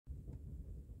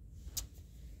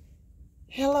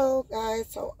Hello guys,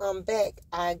 so I'm back.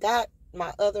 I got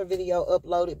my other video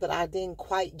uploaded, but I didn't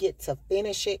quite get to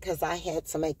finish it because I had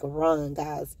to make a run,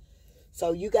 guys.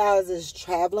 So you guys is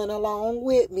traveling along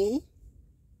with me,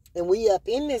 and we up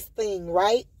in this thing,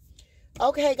 right?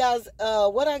 Okay, guys,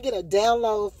 what I get a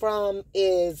download from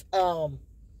is, and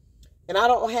I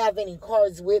don't have any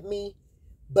cards with me,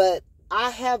 but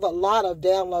I have a lot of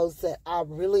downloads that I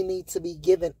really need to be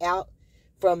giving out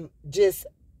from just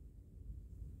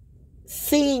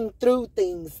seeing through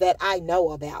things that I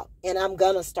know about, and I'm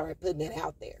gonna start putting it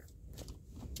out there.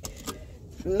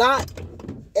 Not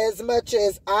as much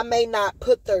as I may not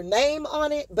put their name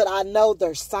on it, but I know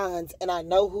their signs and I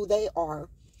know who they are.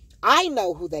 I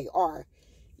know who they are.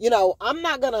 I'm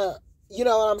not gonna, you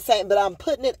know what I'm saying, but I'm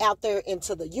putting it out there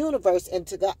into the universe and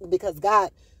to God, because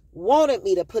God wanted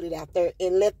me to put it out there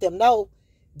and let them know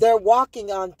they're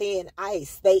walking on thin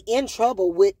ice. They in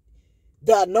trouble with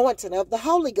the anointing of the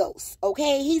Holy Ghost.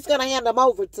 Okay, he's going to hand them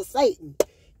over to Satan,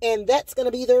 and that's going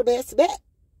to be their best bet,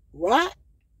 right?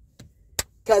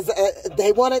 Because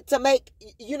they wanted to make,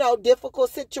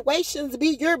 difficult situations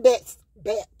be your best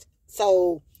bet.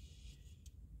 So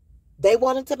they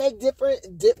wanted to make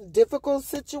difficult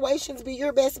situations be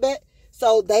your best bet.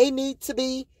 So they need to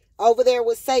be over there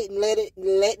with Satan,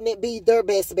 letting it be their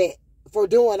best bet for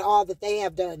doing all that they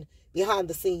have done behind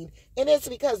the scene. And it's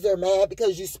because they're mad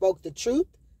because you spoke the truth.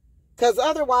 Because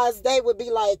otherwise they would be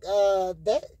like,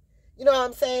 that, you know what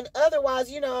I'm saying?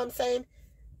 Otherwise, you know what I'm saying?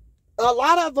 A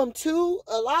lot of them too,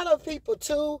 a lot of people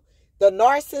too, the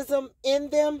narcissism in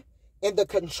them and the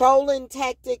controlling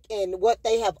tactic and what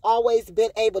they have always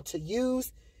been able to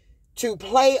use to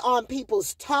play on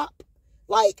people's top,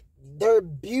 like their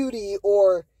beauty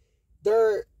or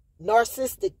their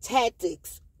narcissistic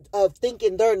tactics of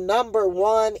thinking they're number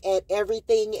one at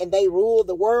everything and they rule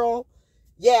the world.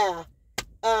 Yeah.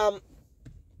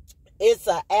 It's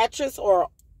an actress or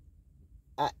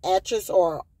artist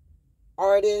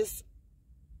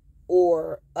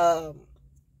or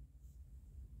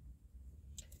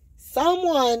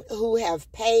someone who have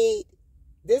paid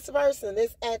this person,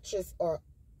 this actress or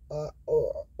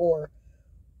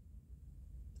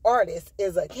artist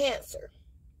is a Cancer.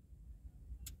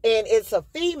 And it's a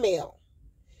female.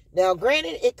 Now,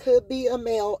 granted, it could be a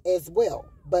male as well,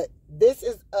 but this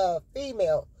is a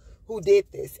female who did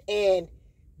this. And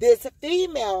this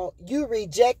female, you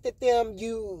rejected them.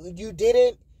 You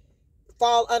didn't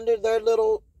fall under their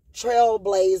little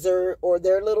trailblazer or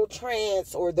their little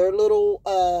trance or their little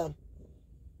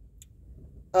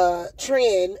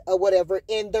trend or whatever,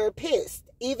 and they're pissed.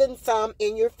 Even some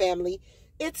in your family.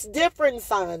 It's different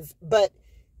signs, but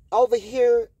over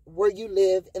here where you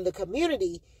live in the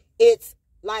community, it's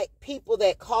like people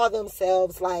that call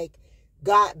themselves like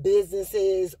got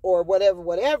businesses or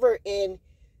whatever, and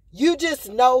you just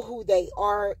know who they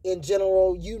are in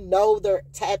general. You know their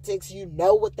tactics. You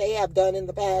know what they have done in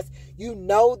the past. You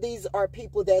know these are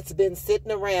people that's been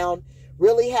sitting around,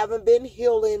 really haven't been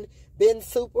healing, been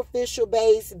superficial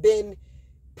based, been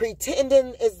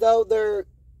pretending as though they're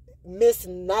Miss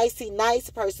Nicey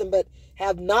nice person, but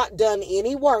have not done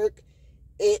any work.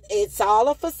 It's all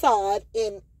a facade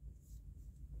and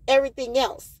everything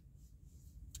else.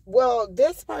 Well,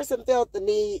 this person felt the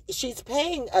need. She's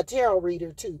paying a tarot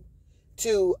reader to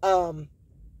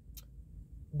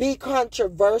be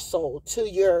controversial to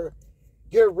your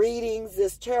readings.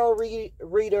 This tarot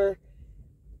reader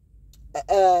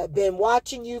been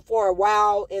watching you for a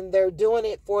while, and they're doing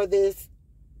it for this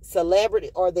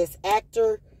celebrity or this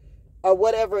actor or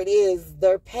whatever it is.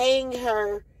 They're paying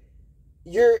her.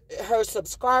 Her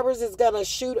subscribers is gonna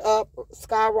shoot up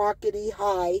skyrocketing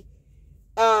high.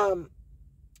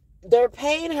 They're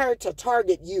paying her to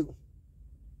target you.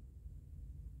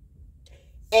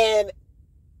 And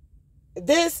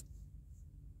this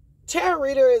tarot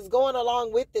reader is going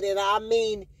along with it. And I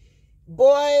mean,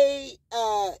 boy,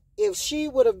 if she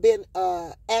would have been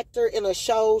an actor in a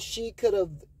show, she could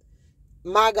have,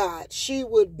 my God, she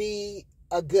would be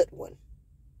a good one.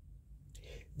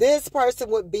 This person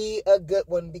would be a good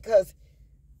one because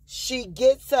she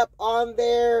gets up on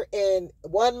there and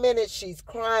 1 minute she's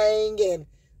crying and,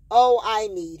 oh, I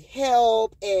need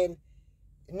help. And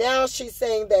now she's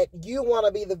saying that you want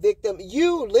to be the victim.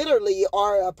 You literally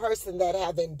are a person that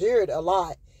have endured a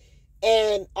lot.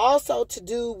 And also to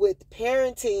do with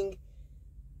parenting.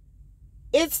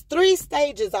 It's 3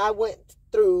 stages I went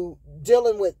through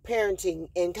dealing with parenting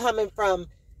and coming from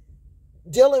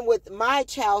dealing with my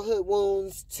childhood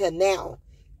wounds to now,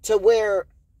 to where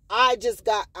I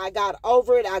got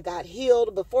over it. I got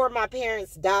healed. Before my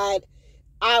parents died,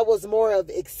 I was more of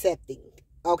accepting.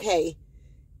 Okay.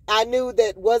 I knew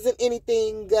that wasn't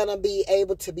anything gonna be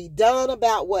able to be done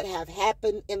about what have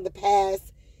happened in the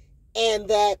past, and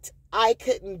that I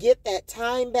couldn't get that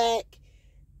time back,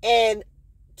 and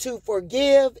to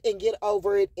forgive and get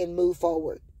over it and move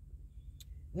forward.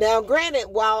 Now, granted,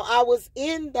 while I was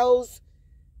in those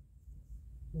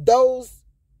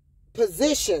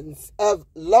positions of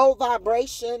low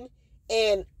vibration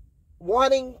and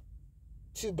wanting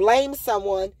to blame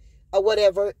someone or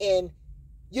whatever, and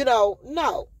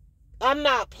no, I'm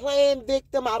not playing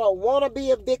victim. I don't want to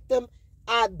be a victim.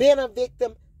 I've been a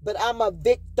victim, but I'm a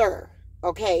victor.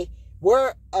 Okay,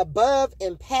 we're above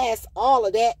and past all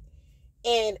of that.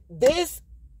 And this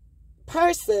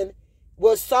person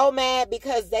was so mad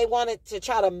because they wanted to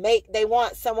they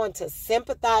want someone to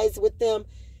sympathize with them.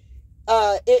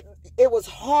 It was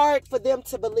hard for them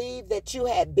to believe that you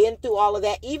had been through all of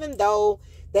that, even though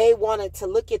they wanted to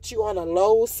look at you on a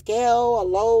low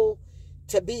scale,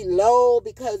 to be low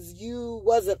because you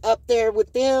wasn't up there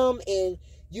with them and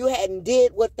you hadn't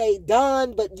did what they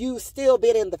done, but you still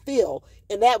been in the field,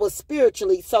 and that was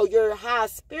spiritually. So your high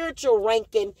spiritual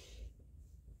ranking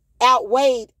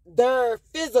outweighed their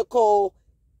physical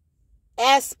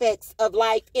aspects of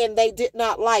life, and they did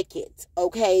not like it.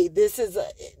 Okay,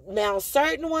 now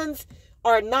certain ones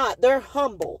are not. They're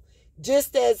humble,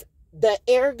 just as the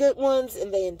arrogant ones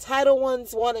and the entitled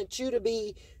ones wanted you to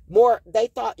be more. They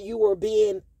thought you were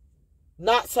being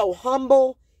not so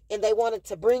humble, and they wanted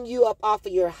to bring you up off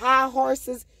of your high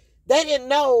horses. They didn't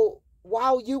know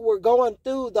while you were going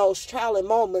through those trial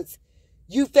moments,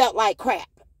 you felt like crap.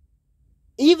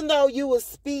 Even though you were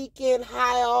speaking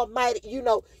high almighty, you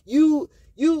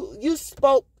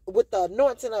spoke with the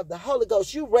anointing of the Holy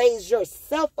Ghost. You raised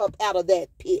yourself up out of that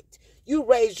pit. You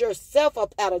raised yourself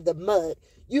up out of the mud.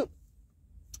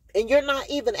 And you're not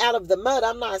even out of the mud.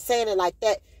 I'm not saying it like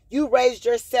that. You raised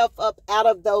yourself up out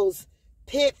of those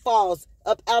pitfalls,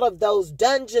 up out of those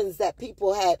dungeons that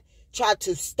people had tried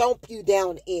to stomp you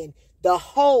down in, the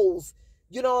holes.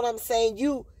 You know what I'm saying?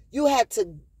 You had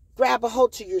to grab a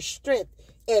hold to your strength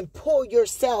and pull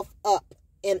yourself up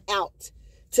and out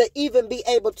to even be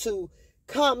able to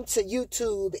come to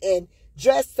YouTube and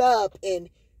dress up and,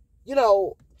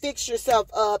 fix yourself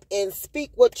up and speak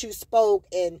what you spoke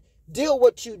and deal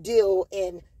what you deal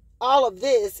and all of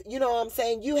this. You know what I'm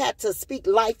saying? You had to speak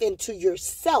life into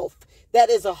yourself. That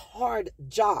is a hard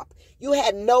job. You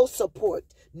had no support,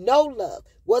 no love,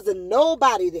 wasn't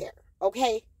nobody there.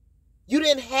 Okay. You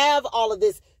didn't have all of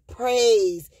this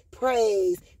praise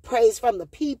from the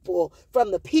people.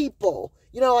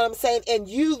 You know what I'm saying? And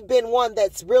you've been one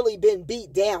that's really been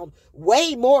beat down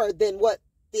way more than what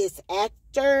this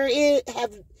actor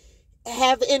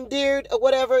have endured or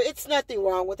whatever. It's nothing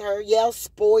wrong with her. Yeah,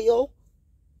 spoil.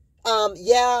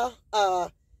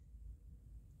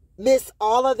 Miss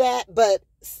all of that, but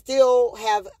still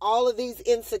have all of these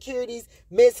insecurities.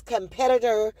 Miss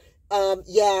competitor.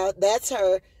 Yeah, that's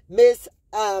her. Miss,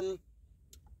 I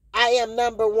am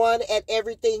number one at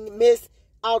everything. Miss,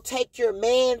 I'll take your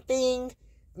man thing.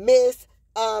 Miss,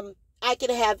 I can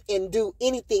have and do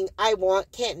anything I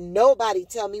want. Can't nobody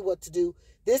tell me what to do.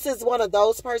 This is one of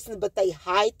those persons, but they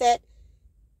hide that.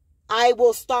 I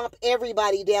will stomp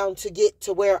everybody down to get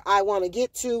to where I want to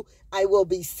get to. I will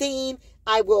be seen.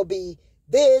 I will be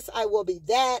this. I will be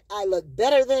that. I look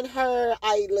better than her.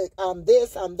 I look,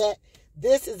 this, I'm that.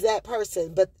 This is that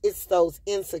person. But it's those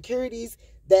insecurities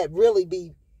that really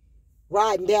be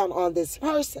riding down on this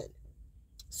person.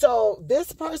 So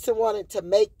this person wanted to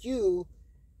make you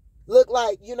look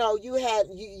like, you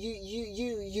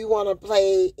want to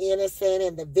play innocent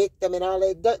and the victim and all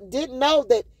that. Didn't know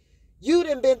that you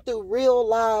done been through real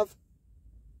life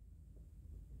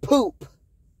poop.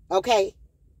 Okay?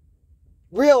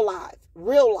 Real life.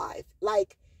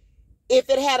 Like, if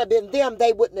it had been them,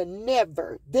 they wouldn't have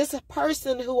never. This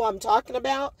person who I'm talking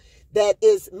about, that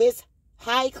is Miss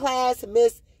High Class,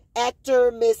 Miss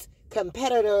Actor, Miss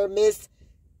Competitor, Miss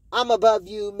I'm above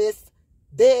you, Miss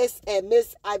this, and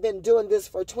Miss I've been doing this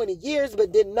for 20 years,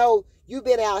 but didn't know you've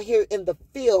been out here in the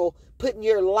field, putting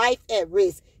your life at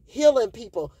risk, healing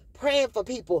people, praying for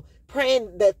people,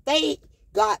 praying that they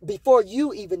got before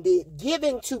you even did,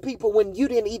 giving to people when you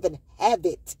didn't even have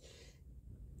it,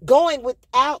 going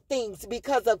without things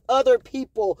because of other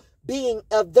people being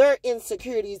of their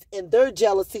insecurities and their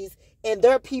jealousies and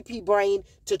their PP brain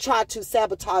to try to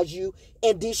sabotage you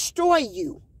and destroy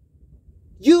you.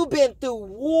 You've been through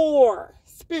war,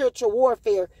 spiritual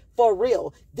warfare for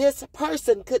real. This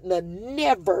person couldn't have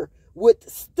never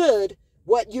withstood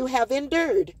what you have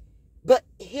endured. But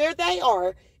here they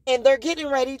are, and they're getting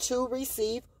ready to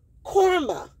receive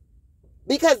karma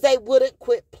because they wouldn't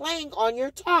quit playing on your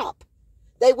top.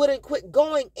 They wouldn't quit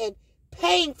going and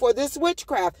paying for this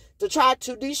witchcraft to try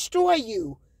to destroy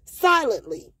you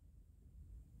silently.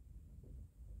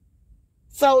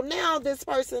 So now this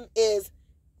person is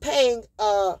paying,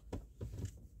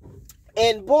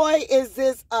 and boy, is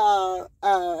this tarot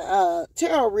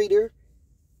reader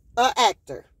an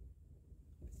actor.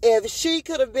 If she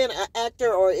could have been an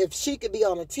actor, or if she could be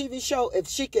on a TV show, if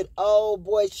she could, oh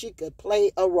boy, she could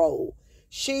play a role.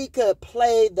 She could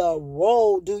play the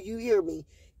role, do you hear me?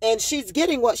 And she's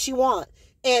getting what she wants.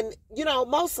 And, you know,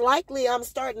 most likely I'm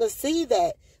starting to see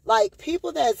that. Like,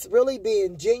 people that's really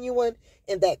being genuine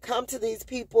and that come to these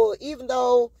people, even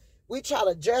though we try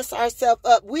to dress ourselves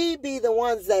up, we be the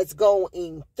ones that's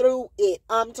going through it.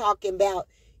 I'm talking about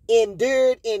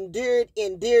endured,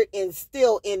 and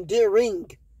still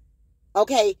enduring.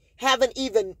 Okay? Haven't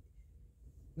even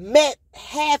met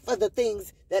half of the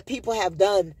things that people have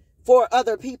done for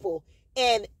other people.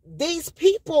 And these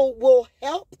people will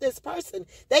help this person.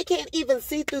 They can't even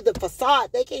see through the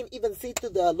facade. They can't even see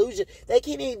through the illusion. They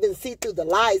can't even see through the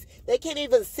lies. They can't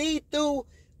even see through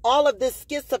all of this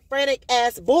schizophrenic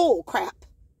ass bull crap.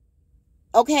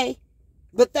 Okay?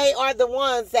 But they are the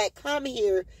ones that come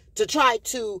here to try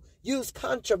to use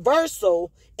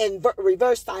controversial and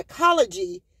reverse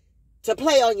psychology to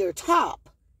play on your top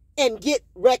and get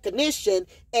recognition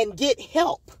and get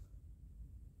help.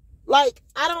 Like,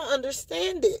 I don't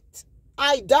understand it.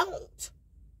 I don't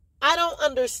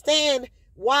understand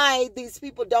why these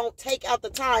people don't take out the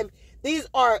time. These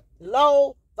are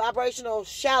low vibrational,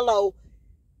 shallow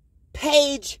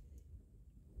page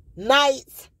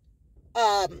knights,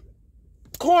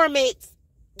 cormets,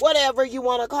 whatever you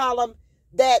want to call them,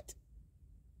 that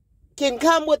can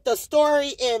come with the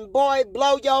story and, boy,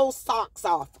 blow your socks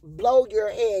off. Blow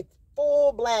your head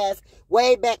full blast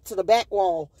way back to the back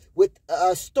wall with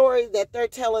a story that they're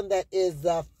telling that is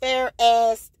a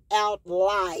fair-ass out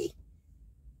lie.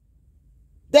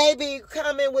 They be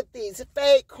coming with these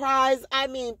fake cries. I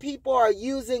mean, people are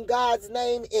using God's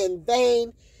name in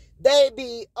vain. They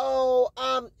be,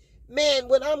 man,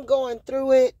 when I'm going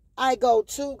through it, I go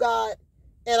to God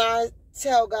and I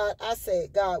tell God, I say,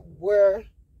 God, where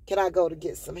can I go to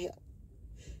get some help?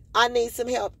 I need some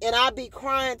help. And I be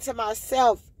crying to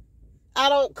myself. I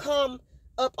don't come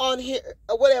up on here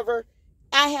or whatever.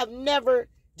 I have never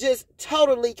just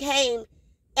totally came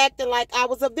acting like I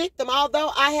was a victim, although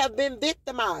I have been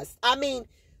victimized. I mean,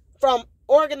 from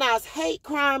organized hate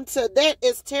crime to that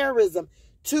is terrorism,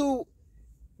 to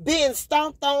being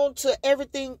stomped on, to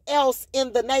everything else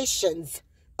in the nations.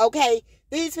 Okay,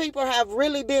 these people have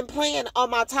really been playing on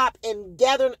my top and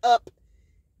gathering up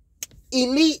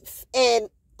elites and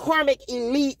karmic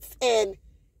elites and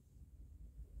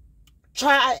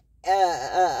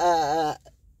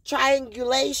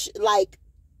triangulation. Like,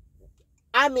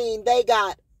 I mean, they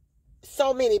got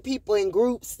so many people in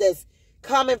groups that's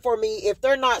coming for me. If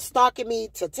they're not stalking me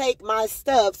to take my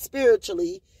stuff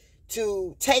spiritually,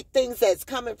 to take things that's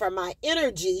coming from my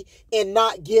energy and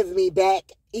not give me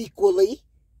back equally,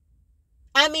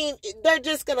 I mean, they're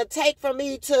just going to take from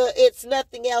me till it's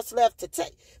nothing else left to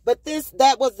take. But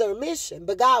that was their mission.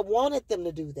 But God wanted them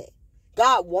to do that.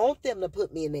 God wanted them to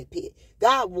put me in that pit.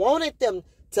 God wanted them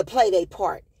to play their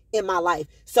part in my life.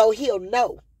 So he'll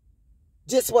know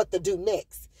just what to do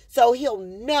next. So he'll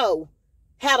know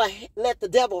how to let the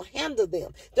devil handle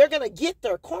them. They're going to get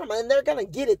their karma, and they're going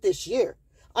to get it this year.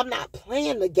 I'm not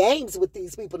playing the games with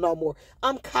these people no more.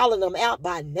 I'm calling them out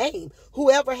by name.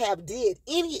 Whoever have did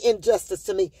any injustice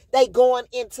to me, they going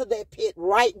into that pit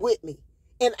right with me.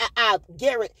 And I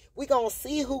guarantee we're going to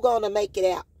see who going to make it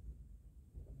out.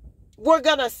 We're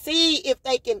going to see if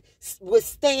they can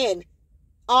withstand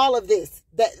all of this,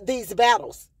 these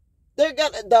battles. They're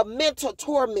going to, the mental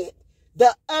torment,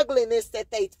 the ugliness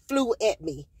that they flew at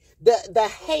me, the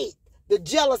hate, the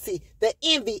jealousy, the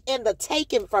envy, and the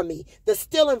taking from me, the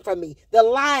stealing from me, the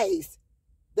lies,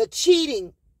 the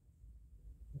cheating,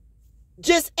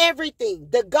 just everything,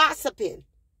 the gossiping.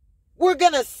 We're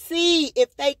going to see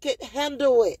if they could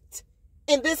handle it.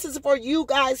 And this is for you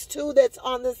guys too that's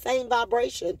on the same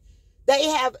vibration. They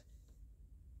have,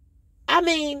 I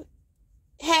mean,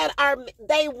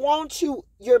 they want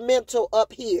your mental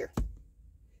up here.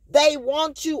 They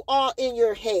want you all in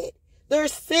your head. They're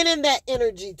sending that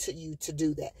energy to you to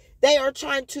do that. They are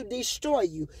trying to destroy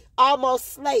you,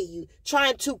 almost slay you,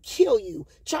 trying to kill you,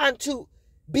 trying to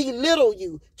belittle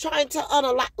you, trying to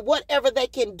unalive, whatever they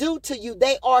can do to you.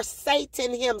 They are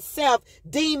Satan himself,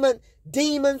 demons.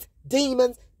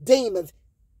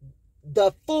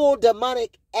 The full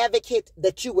demonic advocate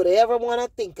that you would ever want to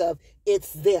think of,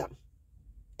 it's them.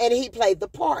 And he played the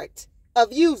part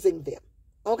of using them.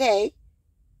 Okay?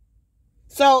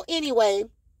 So anyway,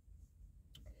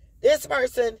 this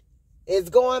person is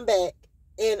going back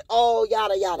and oh,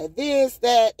 yada, yada, this,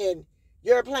 that, and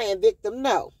you're playing victim.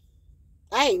 No,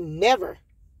 I ain't never.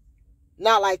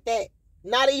 Not like that.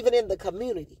 Not even in the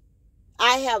community.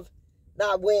 I have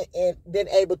not went and been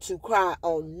able to cry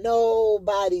on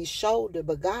nobody's shoulder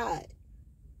but God.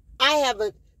 I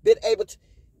haven't been able to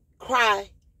cry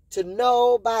to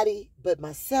nobody but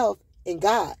myself and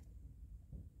God.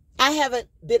 I haven't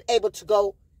been able to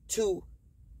go to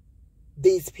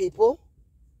these people.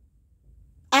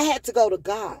 I had to go to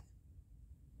God.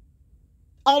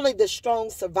 Only the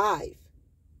strong survive.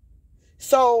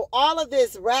 So all of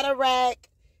this rhetoric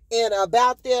and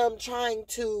about them trying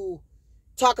to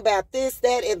talk about this,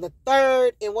 that, and the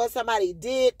third, and what somebody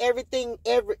did,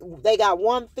 they got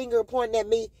one finger pointing at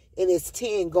me, and it's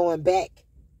 10 going back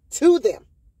to them.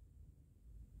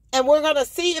 And we're going to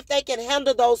see if they can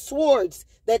handle those swords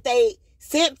that they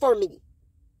sent for me.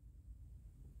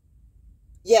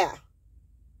 Yeah.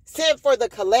 Sent for the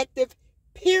collective,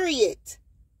 period.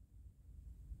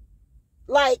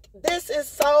 Like, this is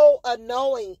so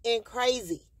annoying and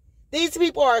crazy. These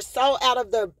people are so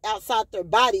outside their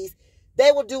bodies.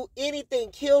 They will do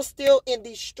anything, kill, steal, and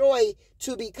destroy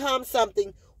to become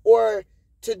something or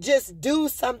to just do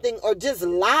something or just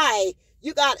lie.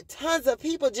 You got tons of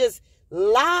people just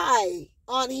lie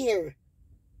on here.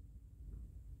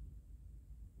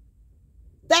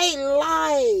 They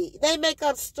lie. They make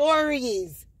up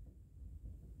stories.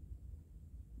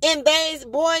 And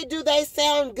boy, do they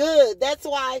sound good. That's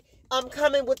why I'm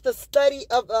coming with the study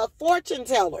of a fortune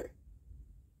teller.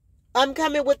 I'm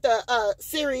coming with the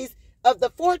series of the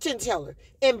fortune teller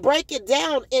and break it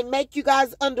down and make you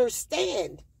guys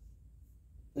understand.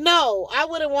 No, I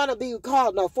wouldn't want to be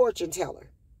called no fortune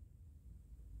teller.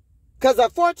 Because a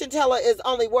fortune teller is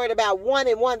only worried about one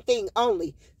and one thing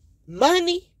only.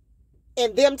 Money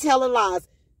and them telling lies.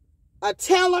 A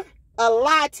teller, a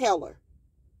lie teller.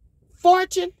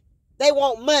 Fortune, they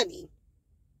want money.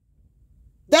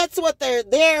 That's what they're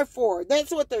there for. That's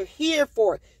what they're here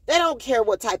for. They don't care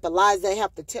what type of lies they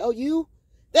have to tell you.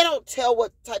 They don't tell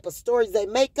what type of stories they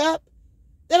make up.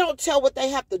 They don't tell what they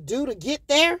have to do to get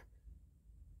there.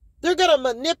 They're going to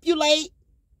manipulate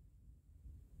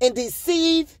and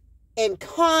deceive and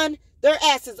con their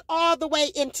asses all the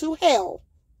way into hell.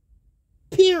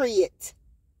 Period.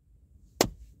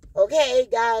 Okay,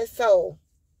 guys, so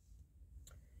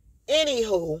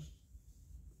anywho,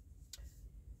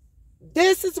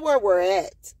 this is where we're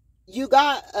at. You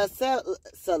got a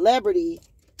celebrity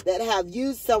that have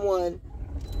used someone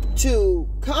to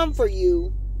come for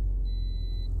you.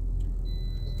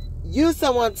 Use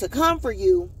someone to come for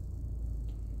you.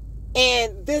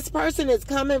 And this person is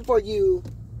coming for you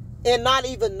and not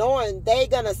even knowing they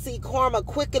gonna see karma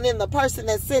quicker than the person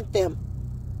that sent them.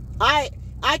 I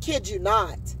kid you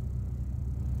not.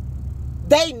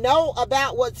 They know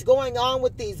about what's going on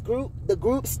with the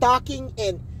group stalking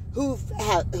and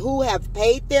who have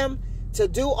paid them to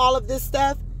do all of this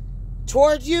stuff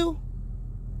towards you.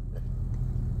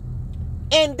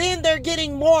 And then they're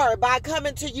getting more by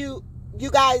coming to you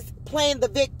guys playing the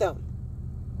victim.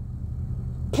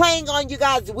 Playing on you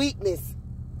guys' weakness.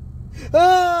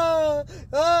 I'm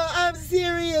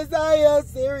serious. I am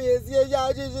serious. Yeah,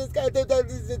 y'all just got to.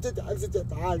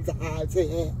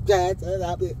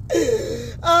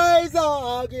 I'm so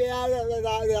hungry.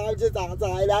 I'm just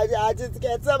outside. I just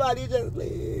get somebody just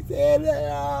please. And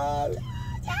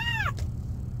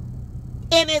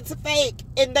it's fake.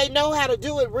 And they know how to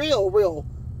do it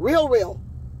real.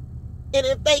 And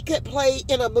if they could play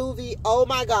in a movie, oh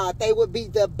my God, they would be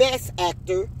the best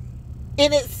actor.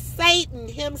 And it's Satan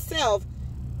himself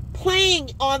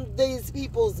playing on these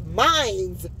people's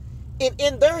minds and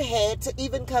in their head to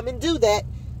even come and do that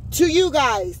to you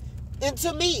guys and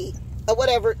to me or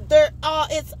whatever.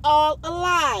 It's all a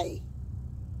lie.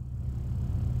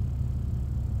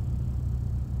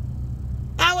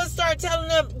 I would start telling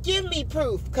them, give me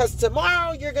proof, because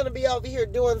tomorrow you're going to be over here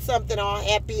doing something all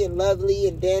happy and lovely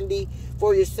and dandy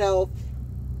for yourself.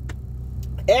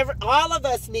 All of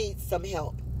us need some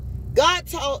help.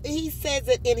 He says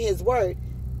it in his word.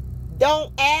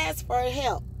 Don't ask for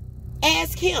help.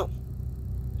 Ask him.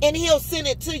 And he'll send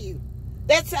it to you.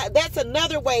 That's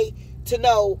another way to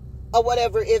know or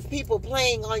whatever if people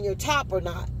playing on your top or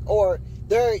not. Or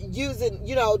they're using,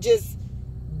 just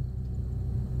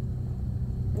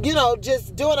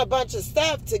doing a bunch of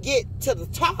stuff to get to the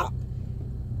top.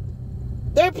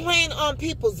 They're playing on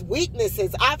people's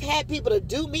weaknesses. I've had people to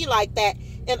do me like that,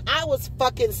 and I was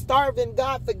fucking starving.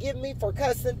 God forgive me for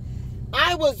cussing.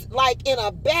 I was like in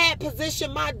a bad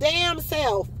position, my damn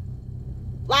self.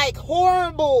 Like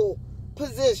horrible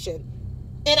position.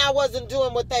 and I wasn't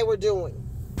doing what they were doing.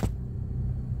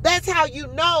 That's how you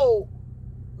know,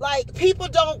 like, people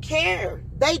don't care.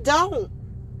 They don't.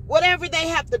 Whatever they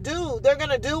have to do, they're going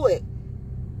to do it.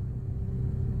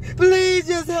 Please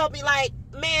just help me. Like,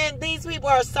 man, these people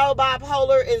are so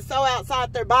bipolar and so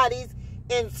outside their bodies,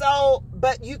 and so,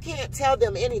 but you can't tell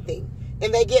them anything.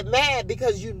 And they get mad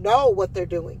because you know what they're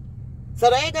doing. So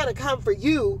they ain't going to come for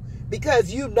you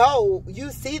because you know, you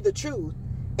see the truth.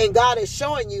 And God is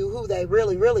showing you who they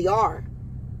really, really are.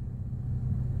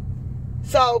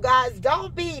 So, guys,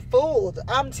 don't be fooled.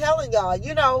 I'm telling y'all,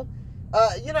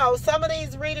 some of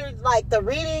these readers, like, the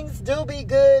readings do be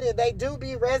good and they do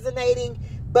be resonating.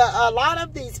 But a lot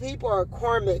of these people are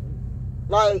karmic.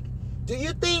 Like, do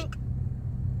you think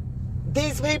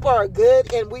these people are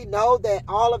good and we know that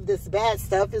all of this bad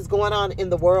stuff is going on in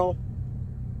the world?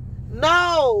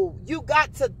 No, you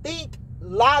got to think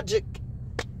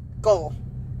logical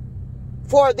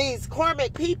for these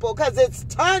karmic people, because it's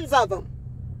tons of them.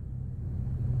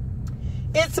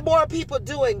 It's more people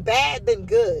doing bad than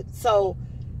good. So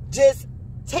just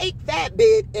take that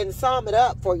bit and sum it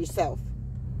up for yourself.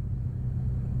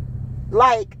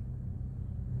 Like,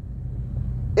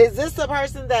 is this a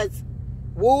person that's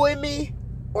wooing me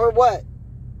or what?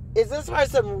 Is this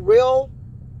person real?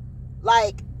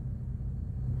 Like,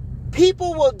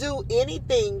 people will do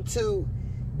anything to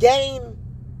gain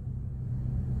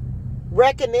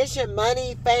recognition,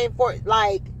 money, fame, for,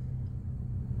 like,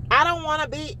 I don't want to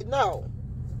be, no,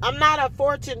 I'm not a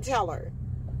fortune teller.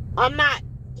 I'm not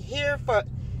here for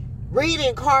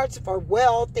reading cards for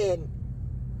wealth and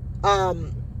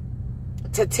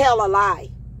to tell a lie.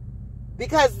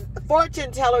 Because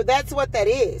fortune teller, that's what that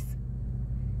is.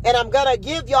 And I'm going to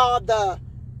give y'all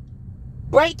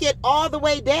break it all the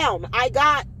way down. I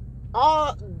got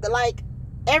all, like,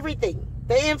 everything,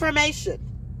 the information.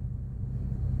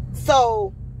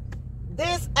 So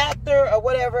this actor or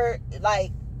whatever,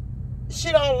 like, she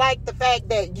don't like the fact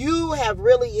that you have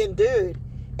really endured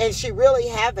and she really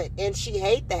haven't, and she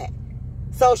hate that.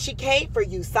 So she came for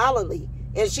you solidly,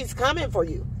 and she's coming for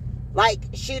you. Like,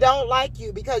 she don't like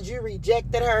you because you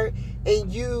rejected her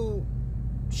and you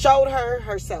showed her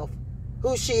herself,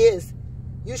 who she is.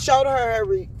 You showed her her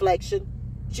reflection.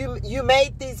 You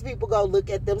made these people go look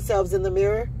at themselves in the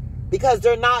mirror because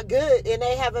they're not good and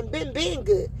they haven't been being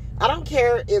good. I don't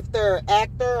care if they're an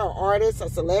actor or artist, a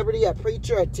celebrity, a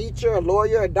preacher, a teacher, a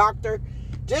lawyer, a doctor.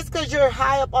 Just because you're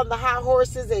high up on the high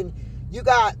horses and you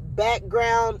got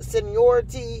background,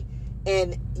 seniority,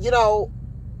 and,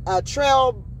 a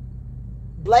trailblaze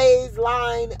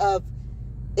line of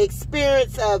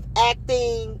experience of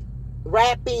acting,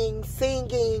 rapping,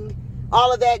 singing,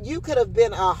 all of that. You could have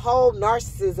been a whole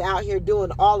narcissist out here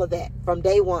doing all of that from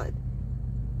day one.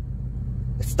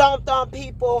 Stomped on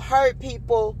people, hurt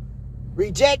people,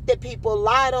 rejected people,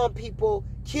 lied on people,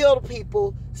 killed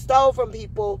people, stole from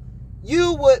people.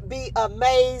 You would be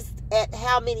amazed at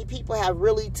how many people have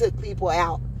really took people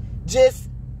out just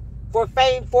for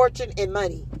fame, fortune, and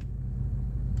money.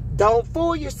 Don't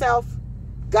fool yourself.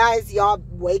 Guys, y'all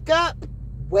wake up.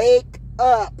 Wake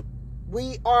up.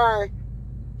 We are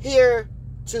here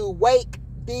to wake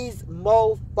these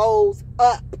mofos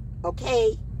up.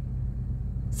 Okay?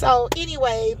 So,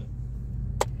 anyway,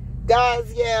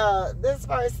 guys, yeah, this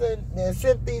person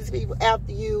sent these people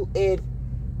after you, and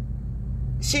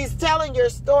she's telling your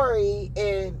story,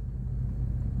 and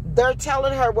they're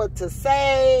telling her what to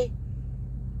say.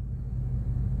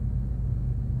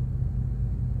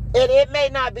 And it may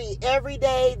not be every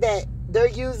day that they're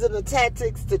using the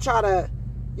tactics to try to,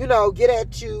 get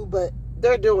at you, but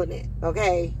they're doing it,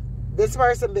 okay? This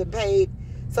person been paid.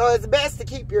 So it's best to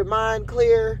keep your mind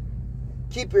clear,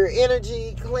 keep your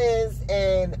energy cleansed,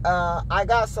 and I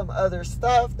got some other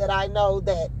stuff that I know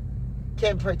that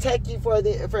can protect you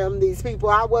from these people.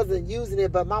 I wasn't using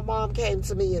it, but my mom came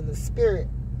to me in the spirit.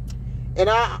 And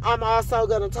I'm also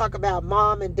going to talk about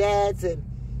mom and dads and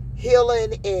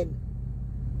healing and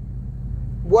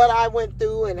what I went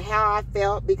through and how I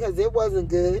felt, because it wasn't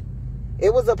good.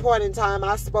 It was a point in time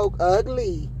I spoke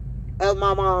ugly of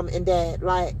my mom and dad.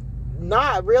 Like,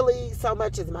 not really so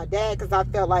much as my dad, because I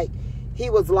felt like he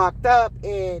was locked up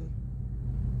and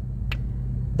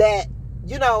that,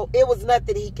 it was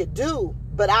nothing he could do.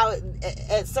 But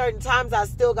at certain times, I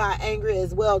still got angry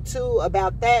as well, too,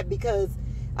 about that, because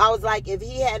I was like, if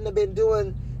he hadn't have been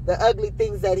doing the ugly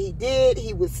things that he did,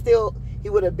 he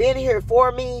would have been here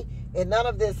for me, and none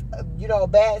of this,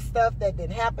 bad stuff that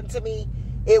didn't happen to me,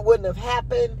 it wouldn't have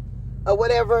happened or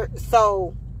whatever.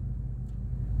 So,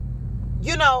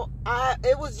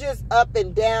 it was just up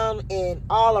and down and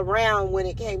all around when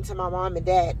it came to my mom and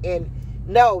dad. And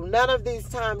No, none of these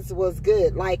times was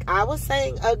good. Like, I was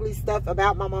saying ugly stuff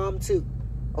about my mom too.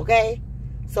 Okay?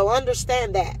 So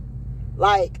understand that.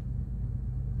 Like,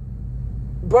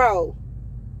 bro,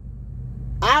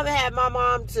 I've had my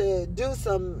mom to do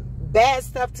some bad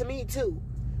stuff to me too.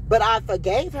 But I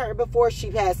forgave her before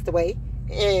she passed away.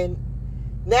 And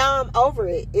now I'm over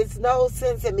it. It's no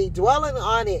sense in me dwelling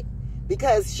on it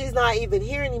because she's not even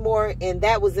here anymore, and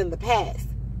that was in the past.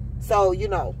 So, you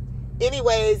know,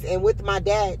 anyways, and with my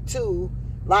dad too,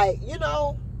 like, you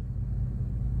know,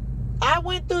 I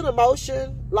went through the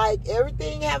motion. Like,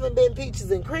 everything haven't been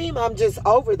peaches and cream. I'm just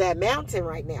over that mountain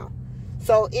right now.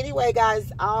 So anyway,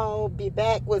 guys, I'll be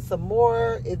back with some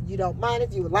more. If you don't mind,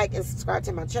 if you would like and subscribe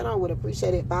to my channel, I would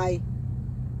appreciate it. Bye.